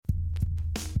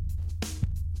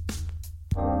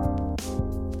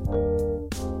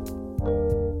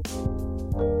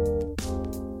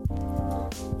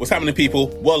What's happening, people?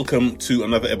 Welcome to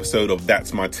another episode of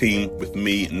That's My Team with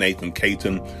me, Nathan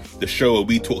Caton, the show where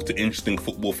we talk to interesting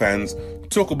football fans,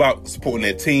 talk about supporting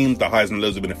their team, the highs and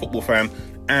lows of being a football fan,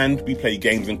 and we play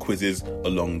games and quizzes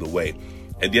along the way.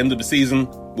 At the end of the season,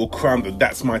 we'll crown the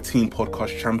That's My Team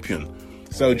podcast champion.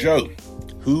 So, Joe,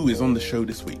 who is on the show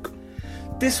this week?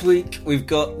 This week, we've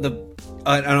got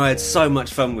I had so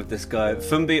much fun with this guy,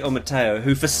 Funmbi Omotayo,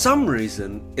 who for some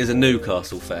reason is a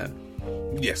Newcastle fan.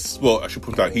 Yes, well, I should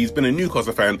point out, he's been a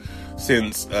Newcastle fan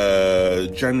since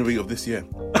January of this year.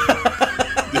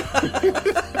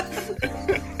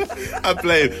 I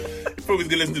play him. Probably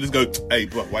gonna listen to this and go, hey,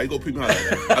 bro, why you gotta put me out like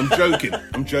that?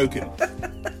 I'm joking.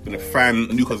 Been a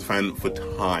Newcastle fan for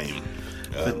time.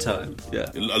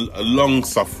 Yeah. A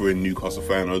long-suffering Newcastle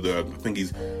fan, although I think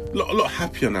he's a lot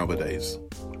happier nowadays.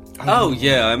 Oh,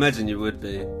 yeah, I imagine you would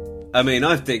be. I mean,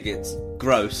 I think it's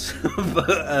gross,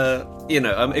 but,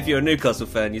 if you're a Newcastle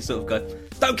fan, you sort of go,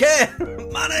 don't care,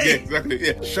 money! Yeah, exactly,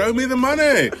 yeah, show me the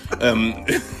money!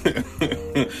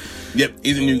 Yep,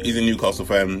 he's a Newcastle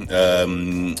fan,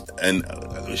 and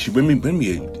actually, when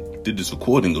we did this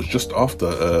recording, it was just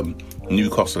after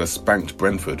Newcastle had spanked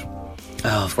Brentford.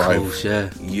 Oh, of course, yeah.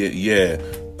 Yeah.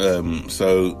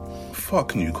 So,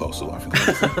 fuck Newcastle, I think.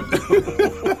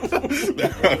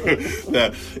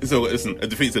 So, listen, a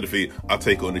defeat's a defeat. I'll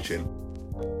take it on the chin.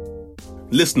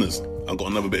 Listeners, I've got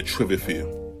another bit of trivia for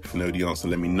you. If you know the answer,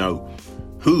 let me know.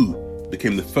 Who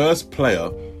became the first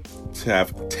player to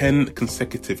have 10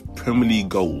 consecutive Premier League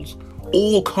goals,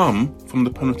 all come from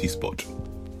the penalty spot?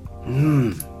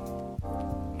 Yeah,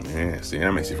 see,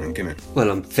 that makes you think, innit?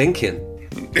 Well, I'm thinking.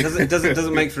 It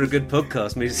doesn't make for a good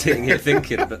podcast, me sitting here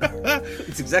thinking, but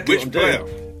it's exactly Which what I'm doing.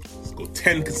 player has got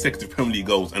 10 consecutive Premier League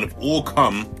goals and have all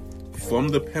come from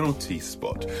the penalty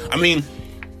spot? I mean,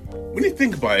 when you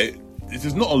think about it,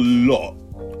 there's not a lot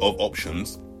of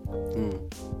options,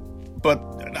 but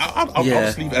I'll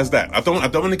just leave it as that. I don't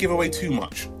want to give away too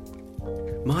much.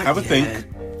 Have a think.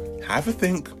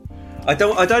 I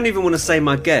don't even want to say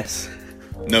my guess.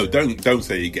 No, don't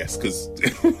say your guess, because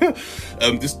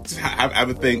just have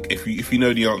a think. If you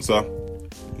know the answer,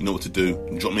 you know what to do.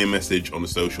 Drop me a message on the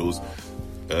socials.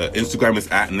 Instagram is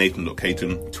at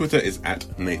Nathan.Caton. Twitter is at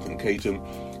Nathan Caton.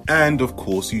 And of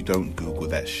course, you don't Google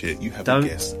that shit. You have a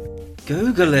guess.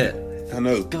 Google it. I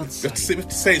know. God's we have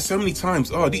to say it so many times.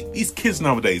 Oh, these kids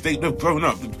nowadays, they've grown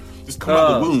up. Just come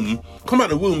out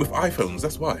the womb with iPhones.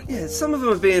 That's why. Yeah, some of them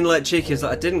are being like cheeky. It's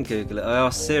like, I didn't Google it. I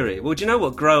asked Siri. Well, do you know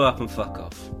what? Grow up and fuck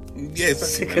off. Yeah, exactly,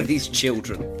 Sick man. of these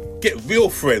children. Get real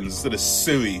friends instead of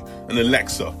Siri and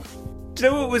Alexa. Do you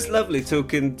know what was lovely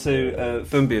talking to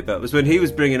Funmbi about was when he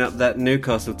was bringing up that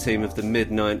Newcastle team of the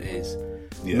mid-90s.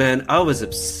 Yeah. Man, I was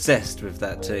obsessed with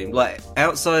that team. Like,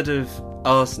 outside of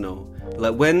Arsenal,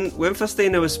 like when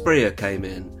Faustino Asprilla came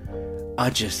in, I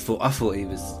thought he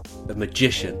was a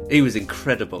magician. He was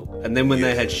incredible. And then when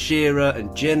they had Shearer and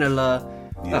Ginola,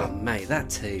 oh mate, that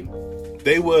team.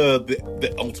 They were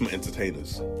the ultimate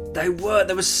entertainers. They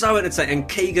were so entertaining. And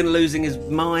Keegan losing his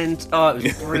mind. Oh, it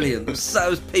was brilliant. It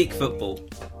was peak football.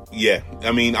 Yeah,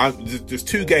 I mean, there's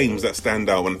two games that stand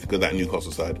out when I think of that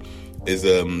Newcastle side. Is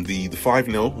the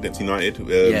 5-0 against United.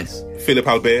 Yes. Philip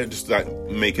Albert just like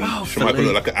making Schmeichel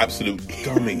look like an absolute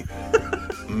dummy.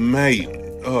 Mate.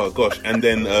 Oh gosh. And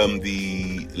then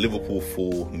the Liverpool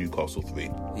 4, Newcastle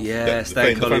 3. Yes,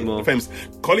 Collymore. The famous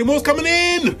Collymore's coming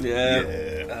in! Yeah.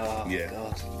 Oh, yeah.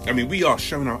 God. I mean, we are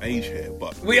showing our age here,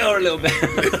 but we are a little bit.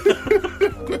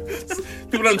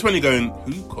 People under 20 going,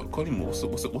 who Collymore?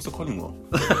 What's a Collymore?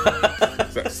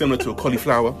 Is that similar to a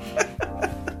cauliflower?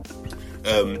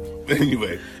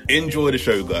 Anyway, enjoy the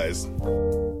show, guys.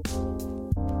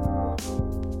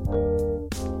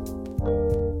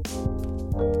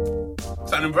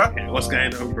 What's bro? What's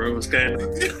going on, bro? What's going on?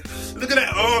 Look at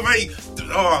that. Oh, mate.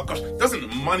 Oh, gosh.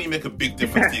 Doesn't money make a big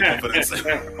difference to your confidence?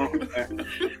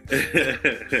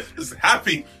 Just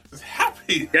happy.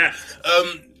 Yeah.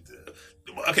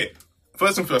 Okay.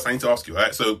 First and first, I need to ask you,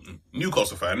 right? So,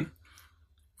 Newcastle fan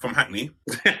from Hackney.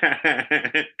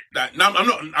 No,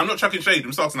 I'm not chucking shade.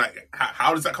 I'm starting like,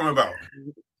 how does that come about?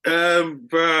 Bruv,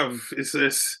 bruv,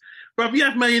 you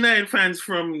have Man United fans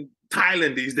from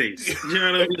Thailand these days. You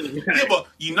know what I mean? Yeah, but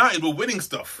United were winning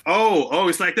stuff. Oh,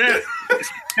 it's like that.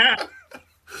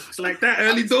 It's like that.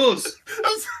 Early doors.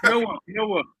 You know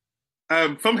what?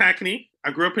 From Hackney. I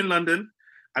grew up in London.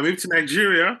 I moved to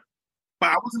Nigeria,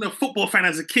 but I wasn't a football fan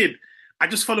as a kid. I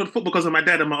just followed football because of my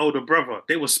dad and my older brother.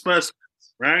 They were Spurs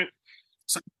fans, right?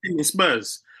 So I'm in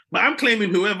Spurs. But I'm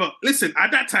claiming whoever... Listen,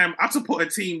 at that time, I support a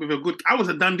team with a good... I was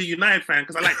a Dundee United fan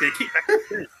because I like their kickback.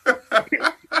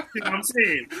 You know what I'm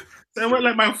saying? So it wasn't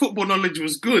like my football knowledge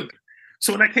was good.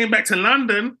 So when I came back to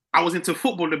London, I was into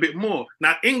football a bit more.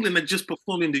 Now, England had just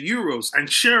performed in the Euros, and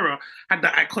Shearer had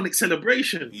that iconic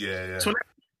celebration. Yeah. So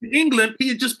in England, he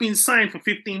had just been signed for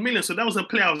 15 million. So that was a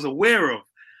player I was aware of.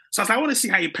 So I was like, I want to see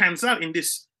how he pans out in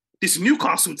this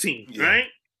Newcastle team, right?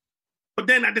 But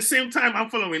then at the same time, I'm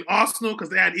following Arsenal because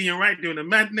they had Ian Wright doing the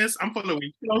madness. I'm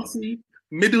following Chelsea,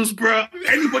 Middlesbrough,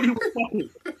 anybody who was fucking.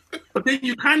 But then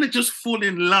you kind of just fall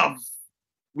in love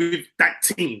with that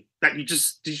team that you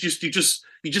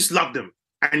just love them.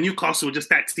 And Newcastle were just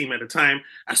that team at the time.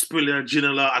 Asprilla,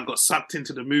 Ginola, I got sucked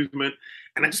into the movement,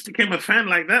 and I just became a fan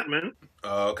like that, man.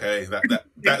 Oh, okay. Here's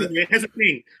the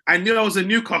thing. I knew I was a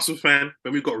Newcastle fan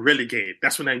when we got relegated.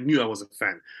 That's when I knew I was a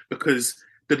fan, because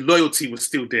the loyalty was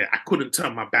still there. I couldn't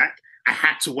turn my back. I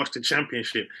had to watch the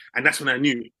Championship, and that's when I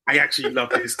knew I actually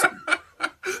loved this team.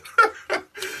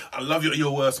 I love you at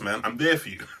your worst, man. I'm there for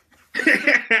you.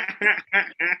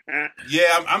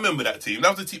 Yeah, I remember that team.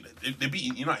 That was the team. They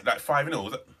beat United like 5-0.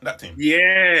 Was that team?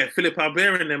 Yeah, Philip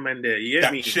Albert and them man there.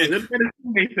 Yeah, that shit.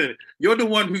 Nathan, you're the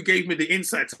one who gave me the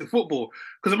insight to football.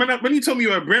 Because when you told me you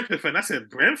were a Brentford fan, I said,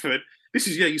 Brentford? This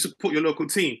is, you support your local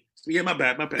team. So, yeah, my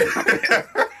bad.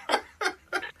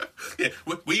 Yeah,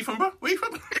 where you from, bro? Where you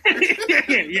from?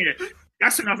 yeah.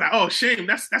 That's when I was like, oh, shame.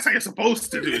 That's how you're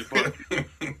supposed to do it.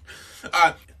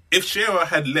 But if Shearer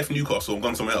had left Newcastle and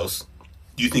gone somewhere else,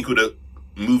 do you think he would have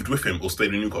moved with him or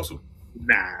stayed in Newcastle?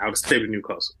 Nah, I would stay with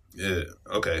Newcastle. Yeah,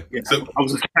 okay. Yeah, so I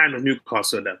was a fan of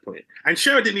Newcastle at that point. And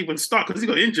Shearer didn't even start because he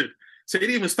got injured. So he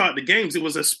didn't even start the games. It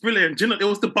was a Asprilla and Ginola. It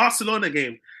was the Barcelona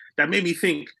game that made me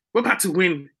think, we're about to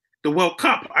win the World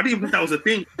Cup. I didn't even think that was a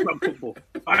thing in club football.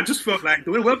 I just felt like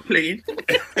the way we're playing,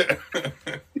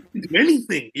 do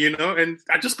anything, and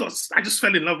I just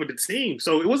fell in love with the team.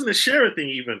 So it wasn't a Shearer thing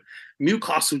even.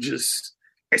 Newcastle it's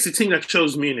the team that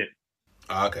chose me in it.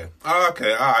 Okay. All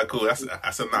right, cool. That's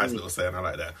a nice little saying. I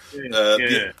like that.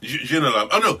 Yeah. Ginola.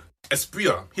 Oh no,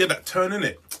 Espria. He had that turn in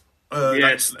it.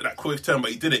 Yes. That quick turn,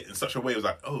 but he did it in such a way. It was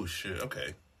like, oh shit,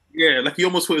 okay. Yeah, like he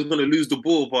almost thought he was going to lose the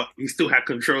ball, but he still had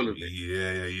control of it.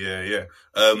 Yeah.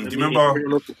 Do you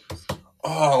remember?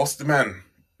 Oh, what's the man?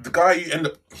 The guy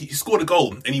he scored a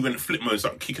goal and he went flip mode,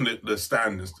 started kicking the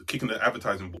stand and kicking the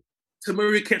advertising ball.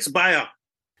 Tamuri Ketsbaya.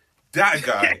 That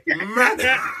guy, man.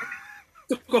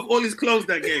 Took off all his clothes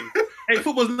that game. Hey,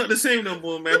 football's not the same no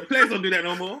more, man. Players don't do that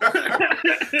no more.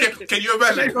 Can you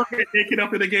imagine? Players don't get naked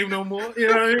after the game no more. You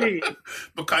know what I mean?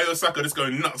 Bukayo Saka just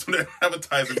going nuts on the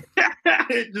advertising.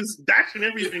 Just dashing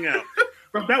everything out.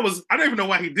 Bro, I don't even know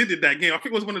why he did it that game. I think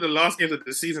it was one of the last games of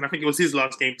the season. I think it was his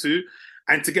last game too.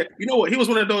 And he was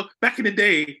one of those, back in the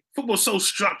day, football's so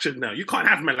structured now. You can't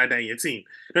have men like that in your team.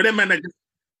 Them men that just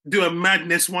do a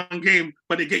madness one game,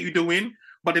 but they get you the win.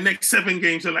 But the next 7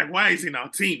 games, you're like, why is he in our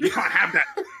team? You can't have that.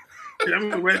 You know what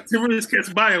I mean? Where Timothy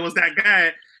Ketsbaya was that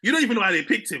guy, you don't even know why they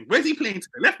picked him. Where's he playing to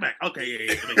the left back? Okay,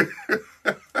 yeah. You know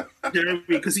what I mean?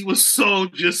 Because he was so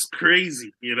just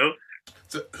crazy,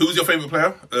 So who's your favourite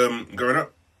player growing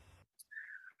up?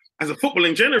 As a football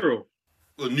in general?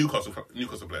 Well, Newcastle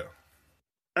player.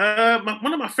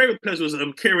 One of my favorite players was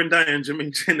Kieran Dyer and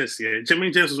Jermaine Jenas. Yeah,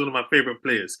 Jermaine Jenas was one of my favorite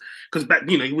players because back,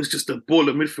 he was just a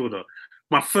baller midfielder.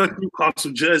 My first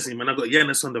Newcastle jersey, man, I got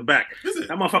Jenas on the back. Is it?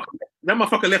 That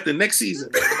motherfucker left the next season.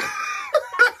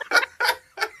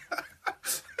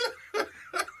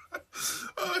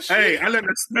 Oh, shit. Hey, I learned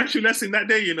a special lesson that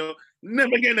day.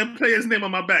 Never getting a player's name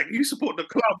on my back. You support the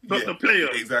club, not the player.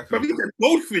 Exactly. But he said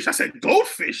goldfish. I said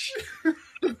goldfish.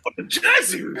 What the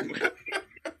jersey?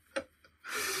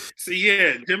 So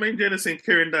yeah, Jermaine Jenas and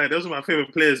Kieran Dyer, those are my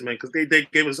favorite players, man, because they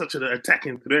gave us such an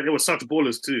attacking threat. They were such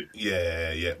ballers too.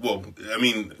 Yeah. Well, I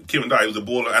mean, Kieran Dyer was a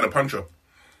baller and a puncher.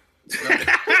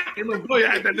 Boy,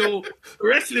 I had that little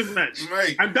wrestling match.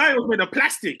 Right. And Dyer was made of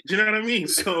plastic. Do you know what I mean?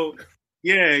 So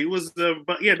yeah, it was.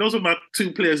 But yeah, those were my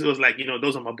 2 players. It was like,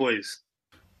 those are my boys.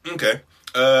 Okay.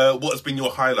 What has been your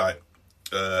highlight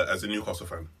as a Newcastle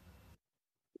fan?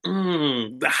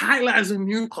 The highlight as a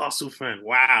Newcastle fan.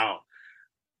 Wow.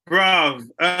 Bruv,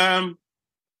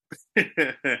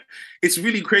 it's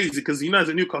really crazy because as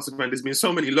a Newcastle fan, there's been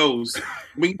so many lows.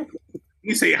 When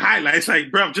you say highlights,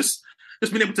 like, bruv, just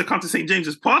being able to come to St.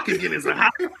 James's Park again is a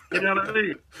highlight. You know what I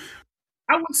mean?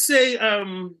 I would say,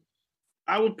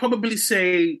 I would probably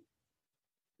say,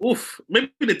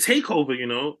 maybe the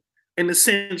takeover. In the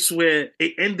sense where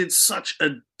it ended such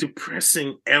a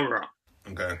depressing era.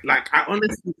 Okay. Like, I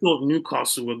honestly thought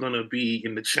Newcastle were going to be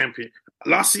in the champion.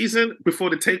 Last season,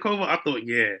 before the takeover, I thought,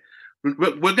 yeah,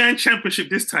 we're going championship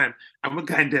this time, and we're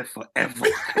going there forever.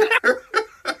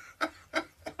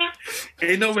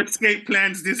 Ain't no escape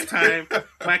plans this time.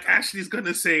 Mike Ashley's going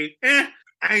to say,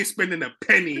 I ain't spending a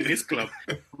penny in this club.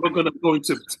 We're going to go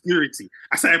into obscurity.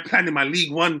 I started planning my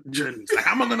League One journeys. Like,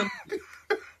 how am I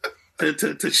going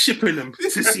to shipping them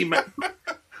to see my...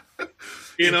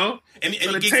 You know? Any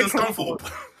gigs in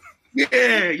Scunthorpe?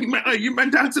 Yeah, you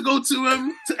might have to go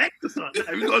to exercise.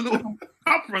 We got a little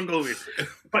up run going.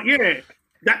 But yeah,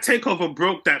 that takeover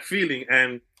broke that feeling.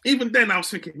 And even then I was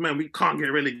thinking, man, we can't get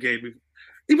relegated.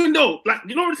 Even though, like,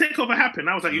 you know, when the takeover happened,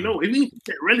 I was like, you know, if we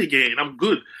get relegated, I'm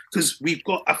good because we've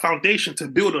got a foundation to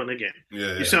build on again.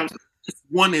 Yeah. You see, I just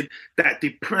wanted that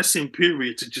depressing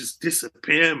period to just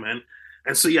disappear, man.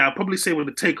 And so, yeah, I'll probably say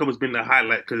the takeover has been the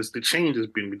highlight because the change has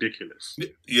been ridiculous.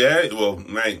 Yeah, well,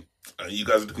 mate, you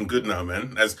guys are looking good now,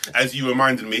 man. As you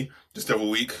reminded me just the other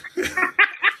week.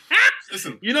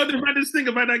 Listen, you know the maddest thing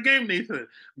about that game, Nathan?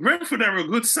 Brentford are a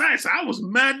good side, so I was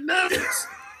mad nervous.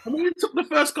 And when we took the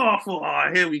first goal, I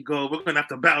thought, here we go. We're going to have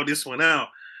to battle this one out.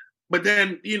 But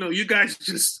then, you know, you guys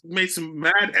just made some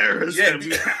mad errors. Yeah,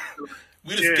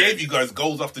 we just gave you guys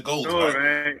goals after goals. All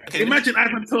right. Okay, imagine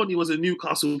Ivan Toney was a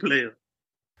Newcastle player.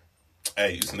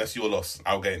 Hey, listen, that's your loss.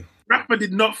 Our game. Rafa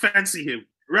did not fancy him.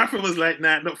 Rafa was like,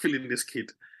 nah, not feeling this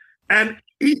kid. And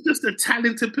he's just a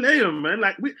talented player, man.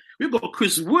 Like, we've got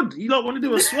Chris Wood. You don't want to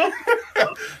do a swap?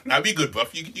 That'd be good,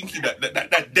 bruv. You can keep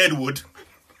that dead wood.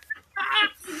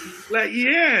 Like,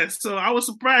 yeah. So I was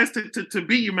surprised to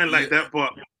beat you, man, like that.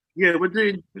 But yeah, we're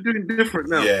doing different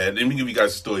now. Yeah, let me give you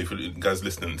guys a story for you guys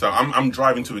listening. So I'm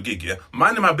driving to a gig, yeah?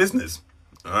 Minding my business,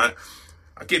 all right?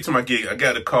 I get to my gig, I get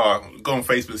out of the car, go on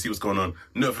Facebook, see what's going on.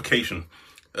 Notification.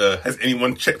 Has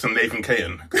anyone checked on Nathan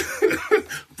Caton?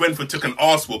 Brentford took an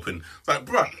arse whooping. It's like,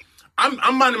 bruh,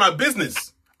 I'm minding my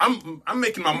business. I'm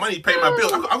making my money, paying my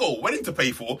bills. I got a wedding to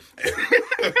pay for.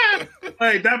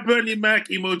 Hey, that Bernie Mac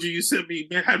emoji you sent me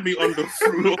had me on the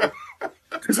floor.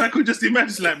 Because I could just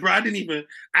imagine, like, bro, I didn't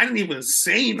even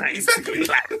say that. Exactly.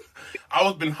 I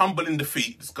was been humble in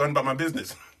defeat, just going about my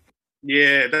business.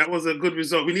 Yeah, that was a good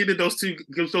result. We needed those two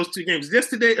games.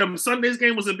 Yesterday, Sunday's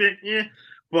game was a bit,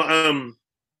 but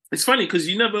it's funny because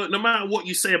no matter what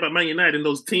you say about Man United and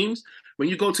those teams, when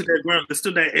you go to their ground, there's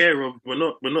still that air of we're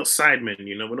not sidemen,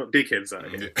 you know, we're not dickheads out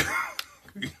here.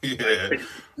 Yeah.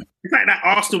 It's like that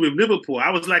Arsenal with Liverpool.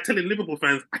 I was like telling Liverpool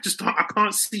fans, I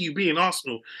can't see you being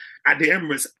Arsenal at the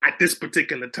Emirates at this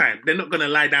particular time. They're not going to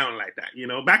lie down like that, you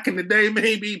know. Back in the day,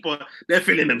 maybe, but they're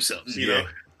feeling themselves, you know.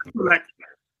 Like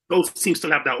those teams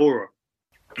still have that aura.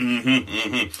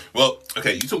 Well,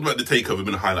 okay, you talked about the takeover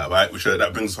being a highlight, right? Which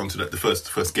that brings us on to the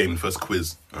first game, the first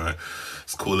quiz. All right,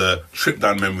 it's called a trip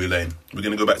down memory lane. We're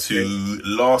going to go back to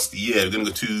last year. We're going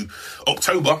to go to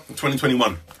October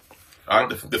 2021. All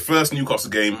right, the first Newcastle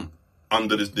game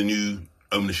under the new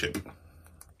ownership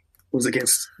was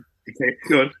against. Okay,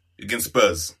 good. Against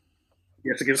Spurs.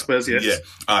 Yes, against Spurs. Yes. Yeah.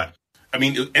 All right. I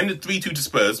mean, it ended 3-2 to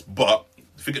Spurs, but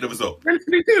forget the result.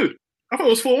 3-2. I thought it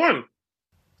was 4-1.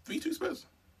 3-2 Spurs.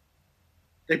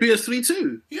 They beat us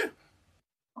 3-2. Yeah.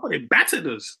 Oh, they battered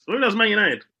us. Or that was Man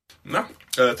United. No,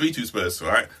 3-2 Spurs. All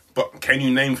right. But can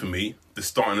you name for me the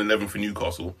starting 11 for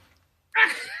Newcastle?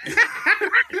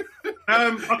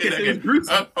 Okay, so it was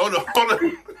brutal. Hold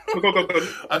on. Go.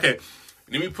 Okay,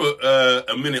 let me put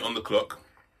a minute on the clock.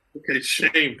 Okay,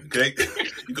 shame. Okay,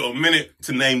 you got a minute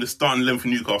to name the starting 11 for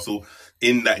Newcastle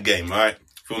in that game. All right,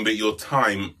 Funmbi, your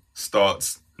time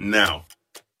starts now.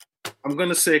 I'm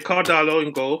gonna say Cardalo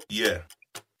in goal. Yeah.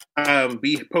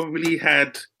 We probably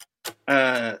had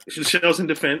Shells in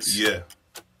defence. Yeah.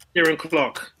 Kieran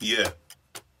Clark. Yeah.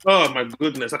 Oh my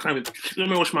goodness, I can't even. Let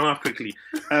me wash my mouth quickly.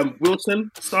 Wilson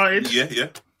started. Yeah.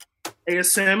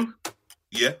 ASM.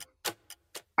 Yeah.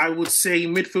 I would say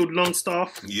midfield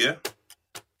Longstaff. Yeah.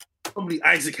 Probably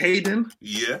Isaac Hayden.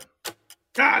 Yeah.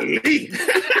 Golly.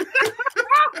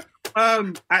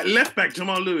 At left back,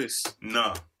 Jamal Lewis.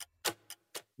 No.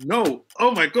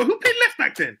 Oh my God, who played left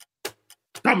back then?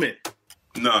 Damn it.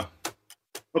 No.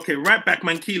 Okay, right back,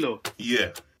 Mankilo.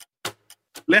 Yeah.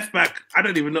 Left back, I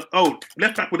don't even know. Oh,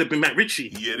 left back would have been Matt Ritchie.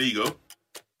 Yeah, there you go.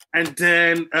 And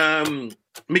then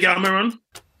Miguel Almiron.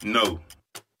 No.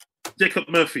 Jacob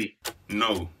Murphy.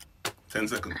 No. 10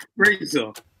 seconds.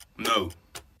 Razor. No.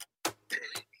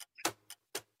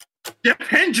 Jeff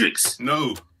Hendricks.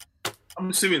 No. I'm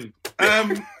assuming.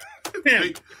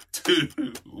 3,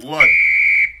 2, 1.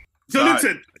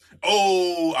 Jonathan.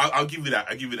 Oh, I'll give you that.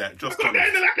 Just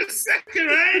okay, like a second,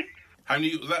 right? How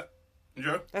many was that,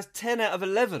 Joe? That's 10 out of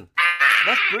 11.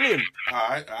 That's brilliant. All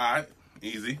right.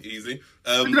 Easy.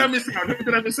 Who did I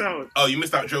miss out? Oh, you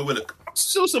missed out Joe Willock. I'm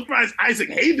so surprised Isaac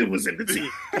Hayden was in the team.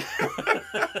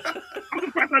 I'm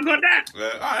surprised I got that.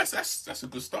 That's a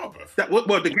good start, bro.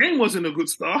 Well, the game wasn't a good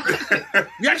start.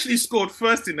 We actually scored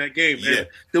first in that game. Yeah.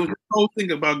 There was a whole thing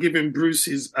about giving Bruce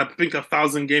his, I think,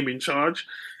 1,000 game in charge.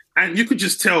 And you could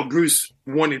just tell Bruce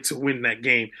wanted to win that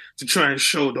game to try and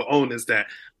show the owners that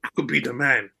I could be the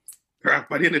man.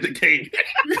 By the end of the game.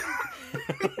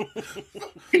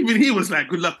 Even he was like,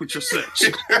 good luck with your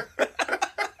search.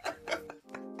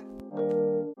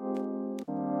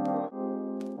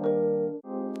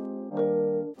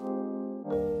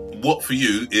 What for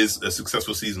you is a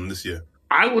successful season this year?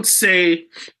 I would say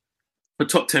a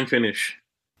top 10 finish.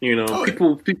 You know,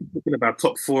 people talking about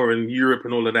top 4 in Europe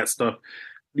and all of that stuff.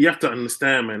 You have to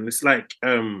understand, man. It's like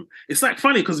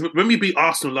funny because when we beat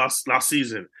Arsenal last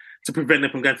season to prevent them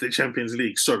from going to the Champions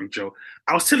League, sorry, Joe,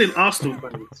 I was telling Arsenal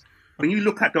fans, when you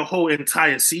look at the whole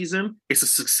entire season, it's a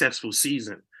successful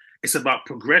season. It's about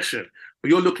progression.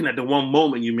 But you're looking at the one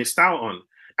moment you missed out on.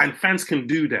 And fans can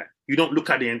do that. You don't look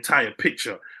at the entire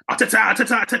picture.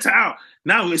 Arteta out.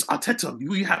 Now it's Arteta,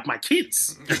 you have my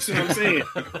kids. You see what I'm saying?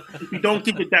 If you don't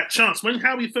give it that chance. When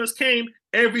Howie first came,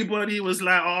 everybody was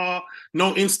like, oh,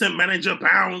 no instant manager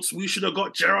bounce. We should have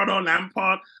got Gerrard or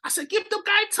Lampard. I said, give the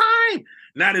guy time.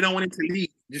 Now they don't want him to leave.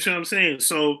 You see what I'm saying?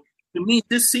 So to me,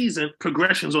 this season,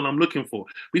 progression is what I'm looking for.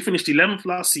 We finished 11th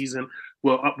last season.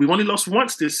 Well, we've only lost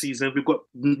once this season.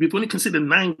 We've only considered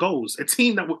 9 goals. A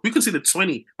team that we considered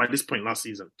 20 by this point last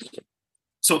season.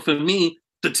 So for me,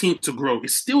 the team to grow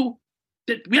is still.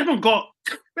 We haven't got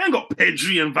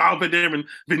Pedri and Valverde and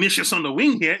Vinicius on the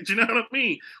wing yet. Do you know what I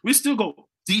mean? We still got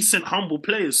decent, humble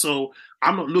players. So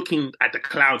I'm not looking at the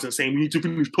clouds and saying we need to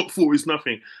finish top 4 is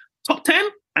nothing. Top 10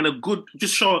 and a good,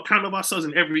 just show account of ourselves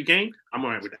in every game. I'm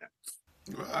all right with that.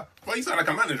 Well, you sound like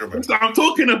a manager, bro. That's what I'm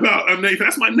talking about, Nathan.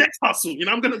 That's my next hustle. You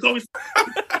know, I'm going to go.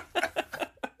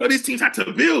 But these teams had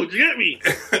to build. You get me?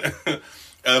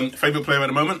 Favorite player at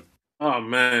the moment? Oh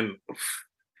man,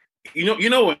 you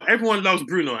know what? Everyone loves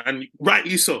Bruno, and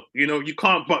rightly so. You know, you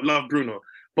can't but love Bruno.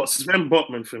 But Sven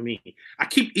Botman for me, I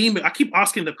keep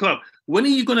asking the club, when are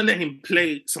you going to let him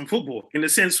play some football? In the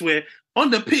sense where on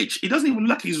the pitch, he doesn't even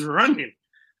look like he's running.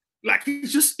 Like he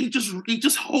just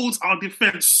holds our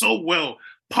defense so well,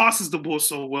 passes the ball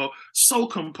so well, so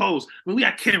composed. When we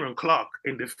had Kieran Clark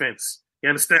in defense, you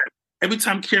understand? Every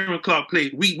time Kieran Clark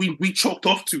played, we chalked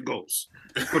off 2 goals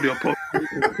for the opponent.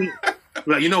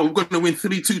 Like, you know, we're going to win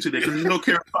 3-2 today because you know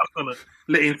Kieran Clark's going to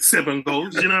let in 7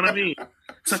 goals. You know what I mean?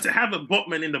 So to have a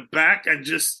Botman in the back and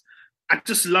I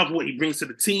just love what he brings to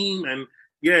the team. And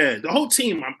yeah, the whole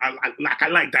team, I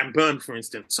like Dan Burn, for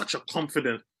instance, such a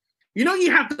confident. You know,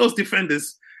 you have those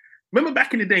defenders. Remember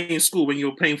back in the day in school when you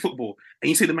were playing football and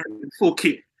you see the man in full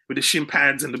kit with the shin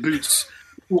pads and the boots,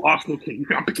 full Arsenal kit. You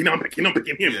think, I'm picking him.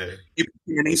 Yeah. You pick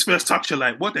him, and his first touch, you're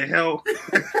like, what the hell?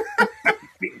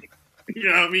 You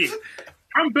know what I mean?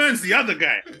 Dan Burn's the other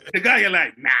guy. The guy you're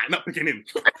like, nah, not picking him.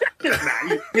 He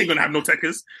ain't going to have no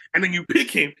takers. And then you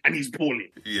pick him and he's balling.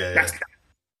 Yeah. That's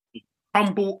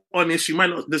humble, honest. You might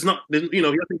not, he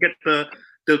doesn't get the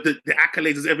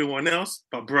accolades as everyone else,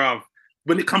 but bruv,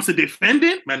 when it comes to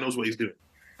defending, man knows what he's doing.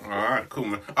 All right, cool,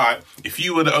 man. All right, if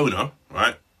you were the owner,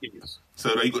 right? Yes.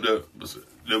 So you got the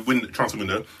transfer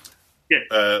window.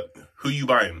 Yeah. Who you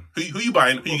buying? Who you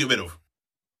buying? Who you get rid of?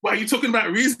 Well, are you talking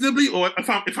about reasonably, or if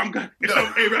I'm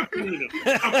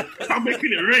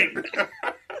making it rain?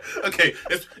 Okay,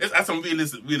 let's add some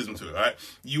realism to it, right?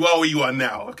 You are where you are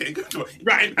now. Okay, good.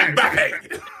 Right.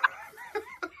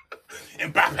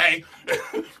 Mbappe.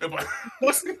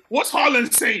 What's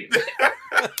Haaland saying?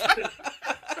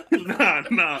 Nah.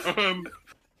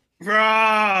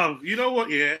 Bruv, you know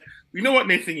what? Yeah, you know what,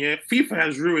 Nathan? Yeah, FIFA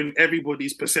has ruined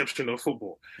everybody's perception of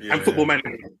football and football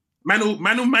management. Man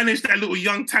who managed that little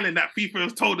young talent that FIFA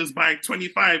has told us by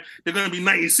 25 they're going to be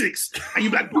 96, and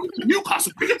you're like, bring it to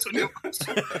Newcastle.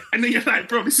 And then you're like,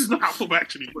 bro, this is not how football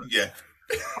actually works. Yeah.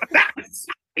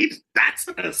 That's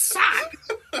aside.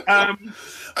 I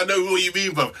know what you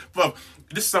mean, bro.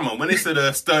 This summer, when they said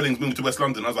Sterling's moving to West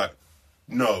London, I was like,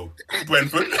 no,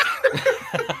 Brentford.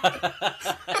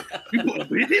 People are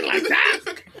breathing like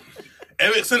that.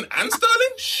 Ericsson and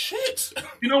Sterling? Shit.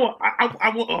 You know what?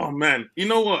 Oh, man. You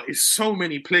know what? It's so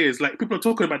many players. Like, people are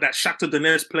talking about that Shakhtar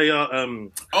Donetsk player.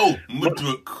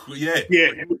 Mudryk. Yeah.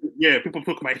 Yeah. People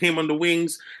talk about him on the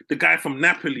wings. The guy from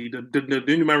Napoli, the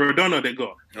new Maradona they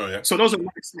got. Oh, yeah. So those are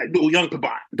like little young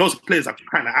people. Those players are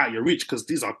kind of out of your reach because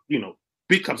these are,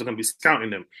 big clubs are going to be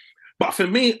scouting them. But for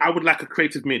me, I would like a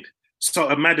creative mid. So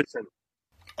a Maddison.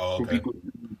 Oh, okay.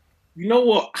 You know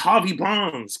what? Harvey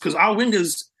Barnes. Because our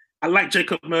wingers... I like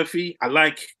Jacob Murphy. I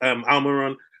like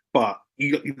Almiron, but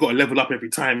you got to level up every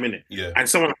time, innit? Yeah. And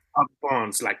someone like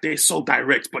Barnes, like they're so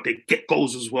direct, but they get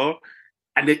goals as well.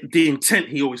 And the intent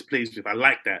he always plays with, I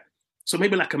like that. So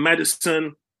maybe like a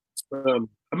Madison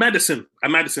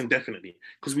definitely,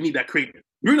 because we need that creative.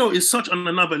 Bruno is such on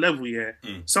another level, yeah.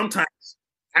 Sometimes,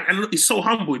 and he's so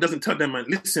humble. He doesn't tell them, man,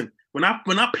 listen, when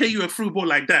I pay you a through ball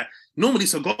like that, normally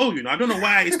it's a goal, you know. I don't know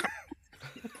why it's,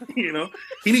 you know.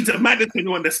 He needs a Madison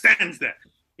who understands that.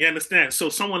 You understand? So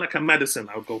someone like a Madison,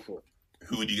 I would go for.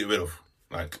 Who would you get rid of?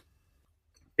 Like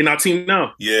in our team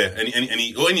now? Yeah,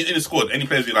 any or in the squad, any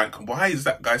players you're like, why is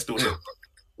that guy still here?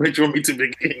 Where do you want me to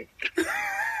begin?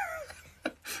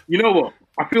 You know what?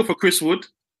 I feel for Chris Wood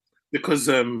because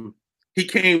he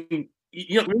came.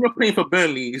 You know, when you're playing for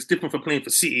Burnley, it's different from playing for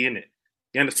City, isn't it?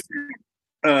 You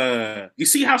understand? You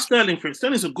see how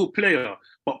Sterling's a good player,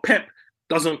 but Pep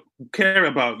doesn't care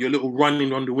about your little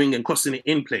running on the wing and crossing it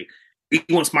in play. He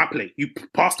wants my play. You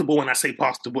pass the ball when I say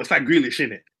pass the ball. It's like Grealish,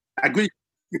 isn't it? I agree.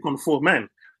 Take on 4 man,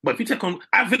 but if you take on,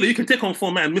 at Villa, you can take on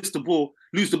 4 man, miss the ball,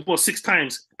 lose the ball 6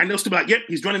 times, and they'll still be like, "Yep,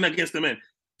 he's running against the man."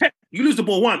 Pep, you lose the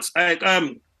ball once, like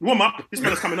warm up. This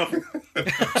fella's coming off.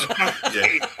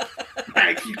 Yeah.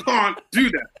 Like you can't do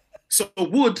that. So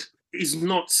Wood is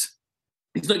not.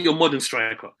 He's not your modern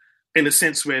striker in the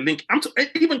sense where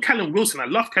even Callum Wilson. I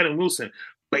love Callum Wilson,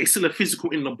 but he's still a physical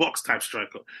in the box type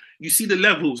striker. You see the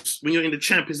levels when you're in the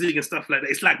Champions League and stuff like that.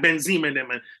 It's like Benzema and that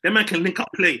man. That man can link up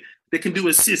play. They can do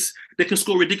assists. They can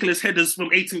score ridiculous headers from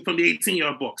the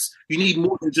 18-yard box. You need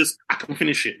more than just I can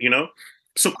finish it, you know.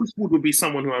 So Chris Wood would be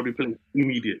someone who I would replace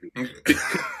immediately.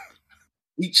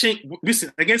 He changed.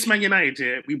 Listen, against Man United,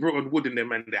 yeah, we brought on Wood in there,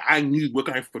 man. I knew we're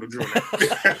going for the draw.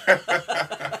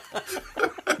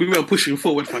 We weren't pushing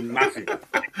forward for nothing.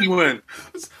 We weren't.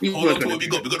 Hold on, we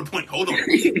got a point. Hold on.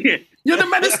 Yeah. You know the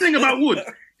maddest thing about Wood?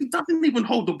 He doesn't even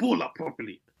hold the ball up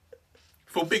properly.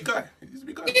 For a big guy. He's a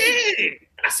big guy. Yeah.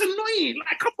 That's annoying.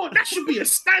 Like, come on, that should be a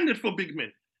standard for big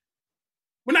men.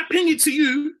 When I ping it to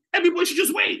you, everybody should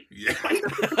just wait. Yeah. But he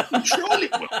doesn't control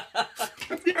it, bro.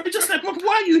 It's just like, bro,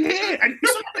 why are you here? And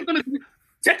it's not like they're going to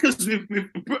take us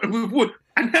with Wood.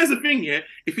 And here's the thing, yeah.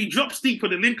 If he drops deep for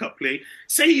the link-up play,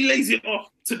 say he lays it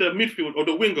off to the midfield or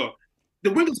the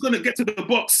winger's going to get to the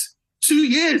box 2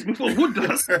 years before Wood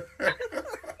does.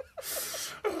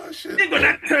 Oh, shit. They're going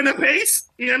to turn the pace.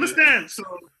 You understand? So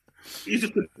he's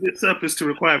just a surplus to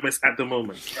requirements at the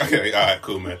moment. Okay, all right,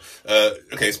 cool, man.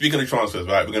 Okay, speaking of transfers,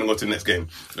 right, we're going to go to the next game.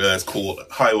 It's called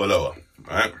Higher or Lower,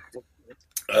 all right?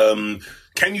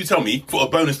 Can you tell me, for a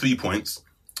bonus 3 points,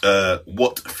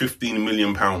 what £15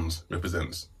 million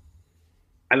represents?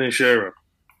 Alan Shearer.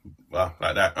 Wow,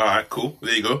 like that. All right, cool.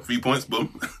 There you go. 3 points,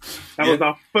 boom. That was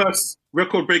our first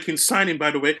record-breaking signing,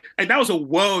 by the way. And that was a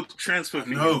world transfer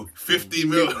fee. No, 50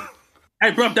 million.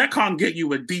 Hey, bro, that can't get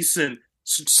you a decent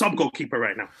sub-goalkeeper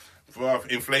right now. Bro,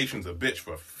 inflation's a bitch,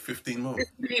 bro. 15 million.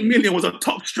 15 million was a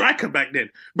top striker back then.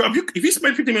 Bro, if you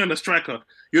spend 50 million on a striker,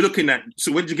 you're looking at,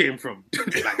 so where did you get him from?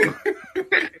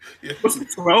 Was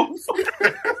it 12?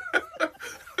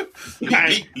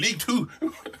 League 2.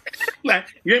 Like,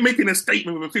 you ain't making a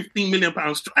statement with a £15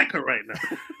 million striker right now.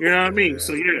 You know what I mean?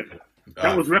 So, yeah,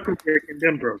 that was record-breaking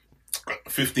then, bro.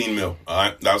 15 mil, all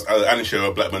right? That was Alan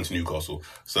Shearer, Blackburn to Newcastle.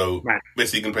 So,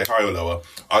 basically, you can play higher or lower.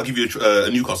 I'll give you a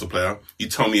Newcastle player. You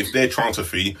tell me if their transfer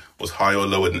fee was higher or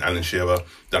lower than Alan Shearer.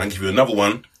 Then I'll give you another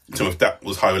one. You tell me if that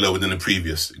was higher or lower than the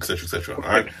previous, etc., etc. All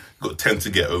right? Got 10 to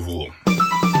get overall.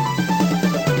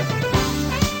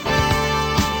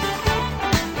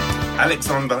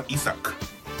 Alexander Isak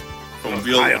from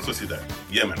Real Sociedad.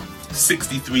 Yeah, man.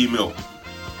 63 mil.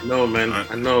 No, man.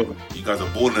 Right. I know. You guys are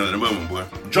balling at the moment, boy.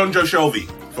 John Joe Shelby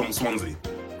from Swansea.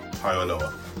 Higher or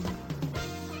lower?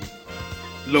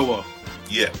 Lower.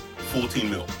 Yeah. 14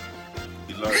 mil.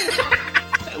 He lowered.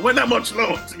 It went that much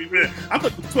lower, to be fair. I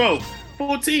thought 12.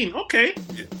 14. Okay.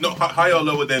 Yeah. No, higher or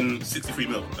lower than 63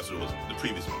 mil. That's what it was. The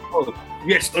previous one. Oh,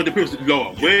 yes. Oh, the previous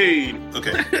lower. Yeah. Wait.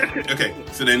 Okay. Okay.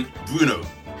 So then, Bruno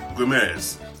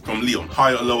Guimaraes from Lyon.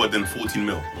 Higher or lower than 14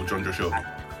 mil? Or John Joe Shelby?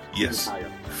 Yes.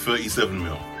 37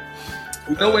 mil.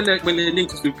 You know when they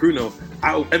linked us with Bruno,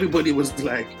 everybody was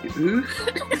like, who?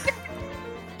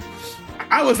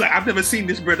 I was like, I've never seen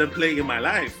this brother play in my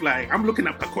life. Like, I'm looking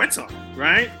at Paqueta,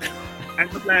 right? And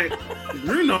I was like,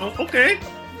 Bruno, okay.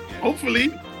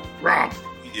 Hopefully, Rob.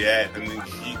 Yeah, and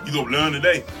you gonna learn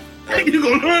today. You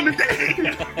gonna learn today.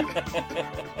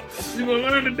 You gonna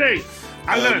learn today.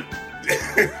 I learned.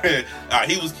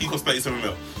 He cost 37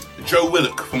 mil. Joe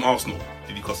Willock from Arsenal.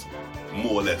 Did he cost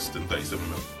more or less than 37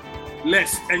 mil?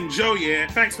 Less. And Joe, yeah,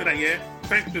 thanks for that, yeah.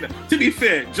 Thanks for that. To be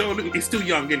fair, Joe is still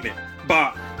young, isn't it?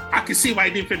 But I can see why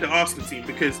he didn't fit the Arsenal team,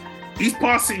 because his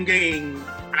passing game,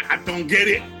 I don't get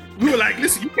it. We were like,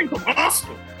 listen, you came from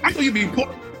Arsenal. I thought you'd be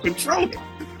important to control it.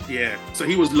 Yeah, so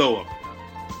he was lower.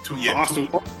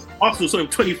 Arsenal saw him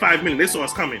 25 million. They saw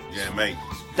us coming. Yeah, mate.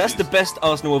 That's the best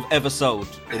Arsenal I've ever sold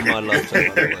in my lifetime,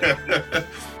 by the way.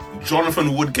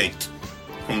 Jonathan Woodgate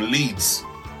from Leeds.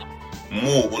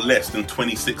 More or less than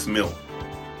 26 mil.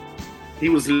 He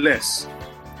was less.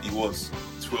 He was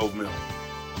 12 mil.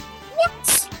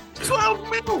 What? 12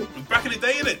 mil? Back in the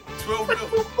day, innit? 12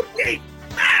 mil. Okay,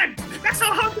 man, that's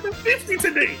 150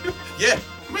 today. Yeah,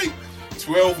 mate.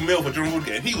 12 mil for Jonathan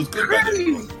Woodgate. He was good back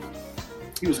then.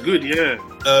 He was good, yeah.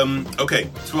 Okay,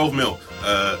 12 mil,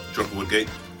 Jonathan Woodgate.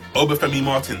 Obafemi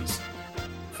Martins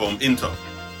from Inter.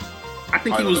 I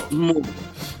think he was more.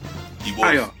 He was.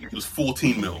 Higher. He was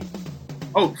 14 mil.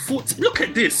 Oh, 14. Look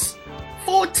at this.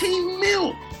 14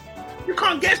 mil. You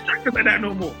can't get strikers like that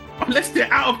no more. Unless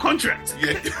they're out of contract.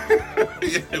 Yeah.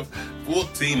 Yeah,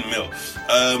 14 mil.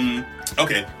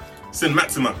 Okay, Saint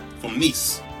Maximin from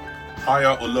Nice.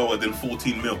 Higher or lower than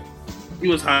 14 mil? He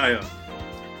was higher.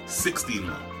 16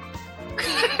 mil.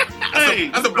 Hey,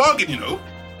 that's a bargain, you know.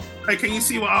 Hey, can you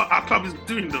see what our club is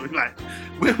doing though? Like,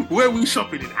 where are we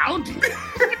shopping in Audi?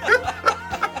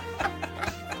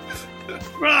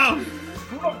 Bro,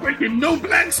 we're not breaking no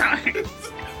blanks out here.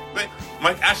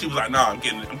 Mike Ashley was like, nah, I'm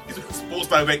getting Sports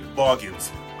Direct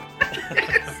bargains.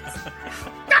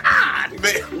 God!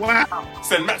 Mate, Wow.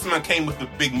 Saint Maximin came with the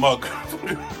big mug.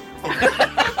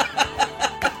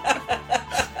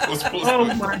 Oh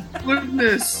my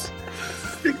goodness.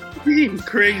 16,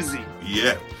 crazy.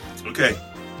 Yeah. Okay.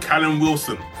 Callum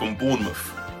Wilson from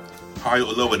Bournemouth. Higher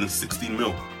or lower than 16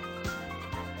 mil?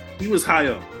 He was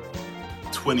higher.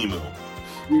 20 mil.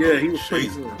 Yeah, he was 20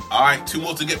 mil. Alright, 2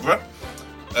 more to get, bro.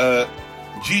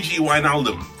 Gigi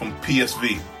Wijnaldum from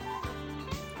PSV.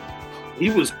 He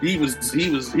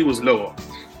was lower.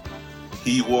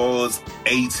 He was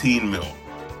 18 mil.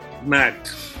 Mad.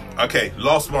 Okay,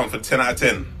 last one for 10 out of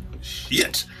 10.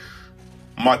 Shit.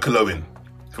 Michael Owen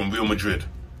from Real Madrid.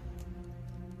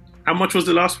 How much was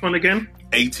the last one again?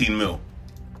 18 mil.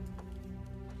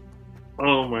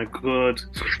 Oh my god.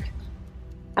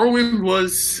 Owen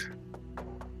was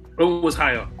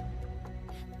higher.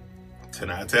 10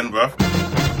 out of 10, bro.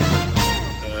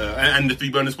 And the 3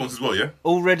 bonus points as well, yeah?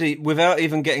 Already, without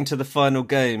even getting to the final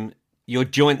game, you're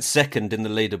joint second in the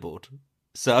leaderboard.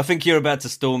 So I think you're about to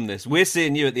storm this. We're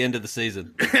seeing you at the end of the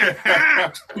season.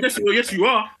 Yes, you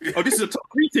are. Oh, this is a top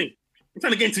meeting. I'm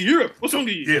trying to get into Europe. What's wrong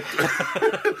with you?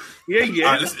 Yeah. Yeah.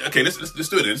 All right, let's do it then.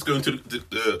 Let's go into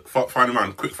the final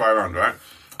round, quick fire round, right?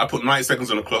 I put 90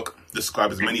 seconds on the clock,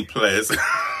 describe as many players.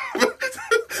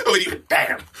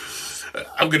 Damn.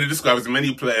 I'm going to describe as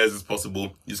many players as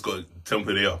possible. You just got to tell me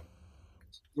who they are.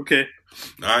 Okay.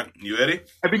 All right, you ready?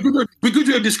 Be good with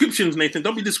your descriptions, Nathan.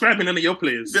 Don't be describing none of your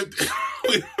players.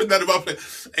 None of our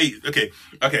players. Hey, okay.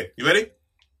 You ready?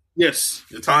 Yes.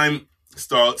 The time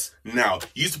starts now.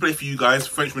 Used to play for you guys,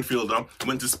 French midfielder,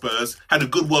 went to Spurs, had a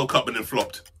good World Cup and then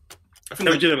flopped. I think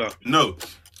no.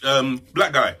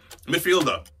 Black guy,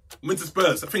 midfielder, went to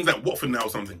Spurs. I think it's like Watford now or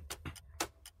something.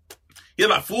 He had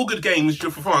like 4 good games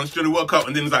for France during the World Cup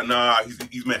and then he's like, nah,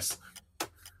 he's mess.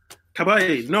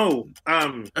 Cabaye, no.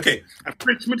 Okay. A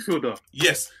French midfielder.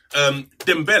 Yes.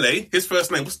 Dembele, his first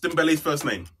name. What's Dembele's first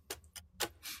name?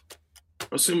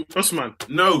 Osman.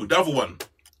 No, the other one.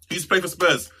 He used to play for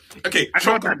Spurs. Okay.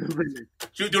 Okay,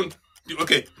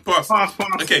 pass.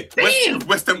 Okay,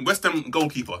 West Ham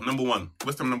goalkeeper, number 1.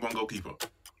 West Ham number 1 goalkeeper.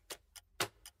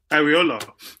 Areola.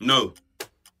 No.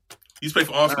 He used to play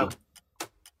for Arsenal.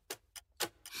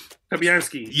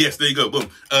 Fabianski. Yes, there you go. Boom.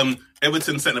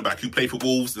 Everton centre-back who played for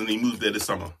Wolves and he moved there this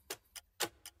summer.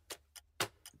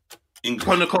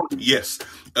 England. Yes.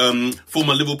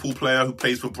 Former Liverpool player who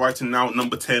plays for Brighton now,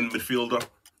 number 10 midfielder.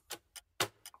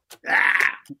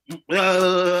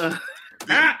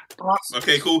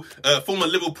 Okay, cool. Former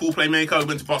Liverpool playmaker who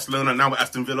went to Barcelona, now at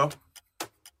Aston Villa.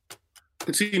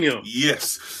 Coutinho.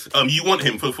 Yes. You want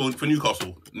him for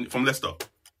Newcastle from Leicester.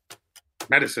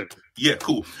 Madison. Yeah,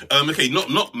 cool. Okay,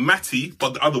 not Matty,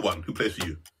 but the other one who plays for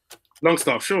you.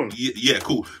 Longstaff, Sean. Yeah,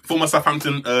 cool. Former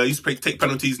Southampton, used to take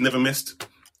penalties, never missed.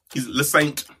 He's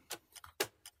Lasaint.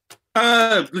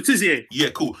 Letizia.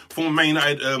 Yeah, cool. Former Man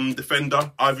United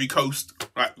defender, Ivory Coast,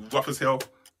 right, rough as hell.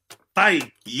 Hi.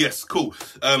 Yes, cool.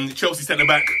 Chelsea centre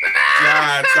back.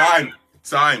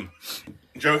 Time.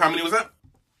 Joe, how many was that?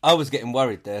 I was getting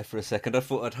worried there for a second. I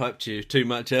thought I'd hyped you too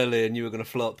much earlier and you were going to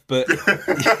flop. But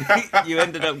you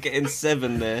ended up getting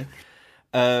 7 there,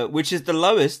 which is the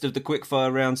lowest of the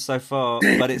quickfire rounds so far.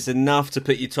 But it's enough to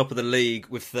put you top of the league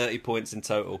with 30 points in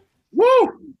total.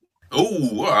 Woo!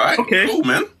 Oh, all right. Okay. Cool,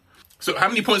 man. So how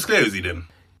many points clear is he then?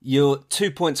 You're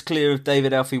 2 points clear of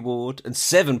David Alfie Ward and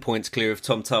 7 points clear of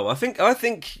Tom Toll. I think Tom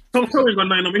Toll's got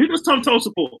 9 on me. Who does Tom Toll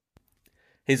support?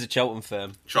 he's a Charlton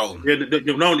fan. Charlton. Yeah,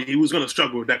 no, he was going to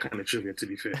struggle with that kind of trivia, to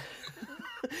be fair.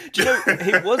 Do you know,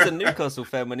 he was a Newcastle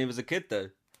fan when he was a kid, though.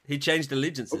 He changed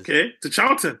allegiances. Okay, to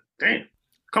Charlton. Damn.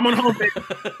 Come on home, baby.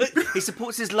 He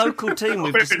supports his local team.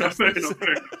 We've Fair enough, discussed fair this. enough,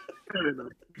 fair enough.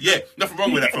 Yeah, nothing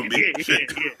wrong with that from me.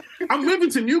 Shit. Yeah. I'm moving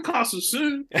to Newcastle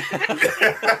soon.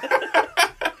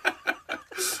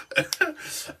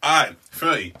 Alright,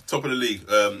 30, top of the league.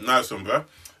 Nice one, bro.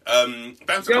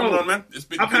 Thanks for coming on, man. It's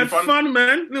been I've had fun. fun,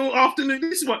 man. No afternoon.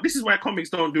 This is why comics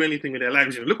don't do anything with their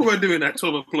lives. Look what we're doing at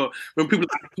 12 o'clock when people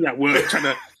are actually at work trying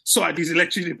to sort out these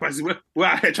electricity prices. We're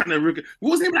out here trying to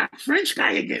what was the name of that French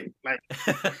guy again? Like,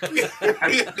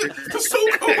 That's so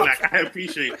cool. like, I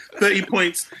appreciate 30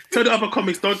 points. Tell the other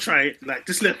comics don't try it. Like,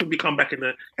 just let them come back in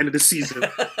the end of the season.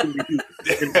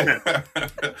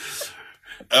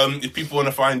 If people want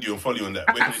to find you and follow you on that,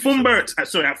 where At can they do so?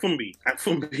 Funbert, at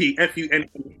Funbi,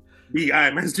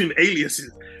 Funbi. Man's doing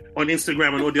aliases on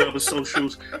Instagram and all the other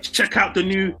socials. Check out the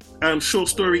new short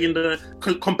story in the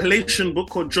compilation book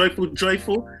called Joyful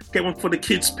Joyful. Get one for the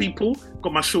kids, people.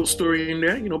 Got my short story in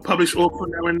there. You know, published author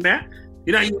now and that.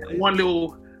 You know, you get one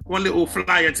little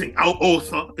flyer thing, our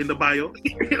author in the bio.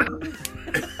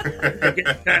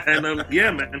 And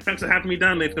yeah, man. And thanks for having me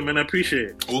down, Nathan, man. I appreciate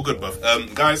it. All good, buff.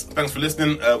 Guys, thanks for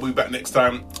listening. We'll be back next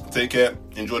time. Take care.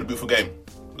 Enjoy the beautiful game.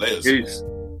 Laters. Peace.